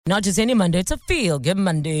Not just any Monday, it's a Feel Good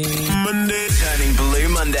Monday. Turning Blue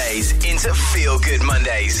Mondays into Feel Good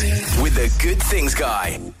Mondays with the Good Things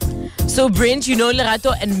Guy. So, Brent, you know,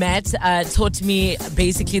 Lerato and Matt taught me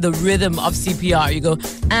basically the rhythm of CPR. You go,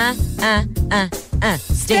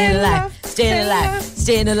 staying alive, staying alive,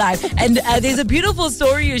 staying alive. And there's a beautiful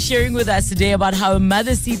story you're sharing with us today about how a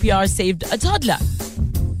mother CPR saved a toddler.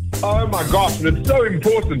 Oh my gosh, and it's so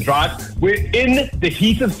important, right? We're in the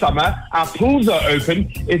heat of summer. Our pools are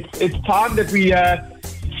open. It's time that we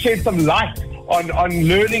shed some light on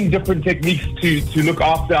learning different techniques to look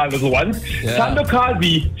after our little ones.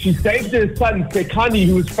 Sandokazi, she saved her son, Sekani,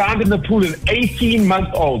 who was found in the pool at 18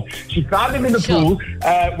 months old. She found him in the pool.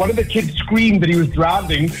 One of the kids screamed that he was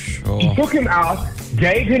drowning. She took him out,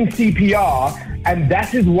 gave him CPR, and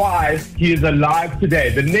that is why he is alive today.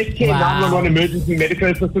 The next 911 emergency medical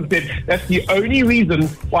assistant said that's the only reason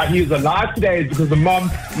why he is alive today is because the mom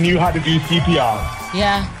knew how to do CPR.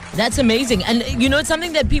 Yeah, that's amazing. And, you know, it's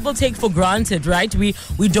something that people take for granted, right? We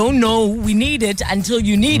don't know we need it until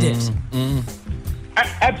you need it.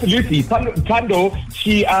 Absolutely. Tando,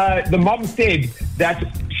 the mom said that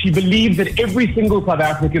she believes that every single South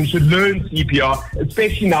African should learn CPR,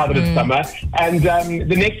 especially now that it's summer. And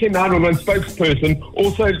the Next 911 spokesperson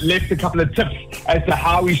also left a couple of tips as to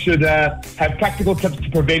how we should have practical tips to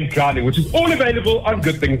prevent drowning, which is all available on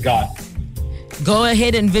Good Things Guy. Go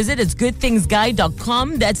ahead and visit. It's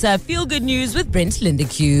goodthingsguy.com. That's Feel Good News with Brent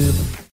Lindeque.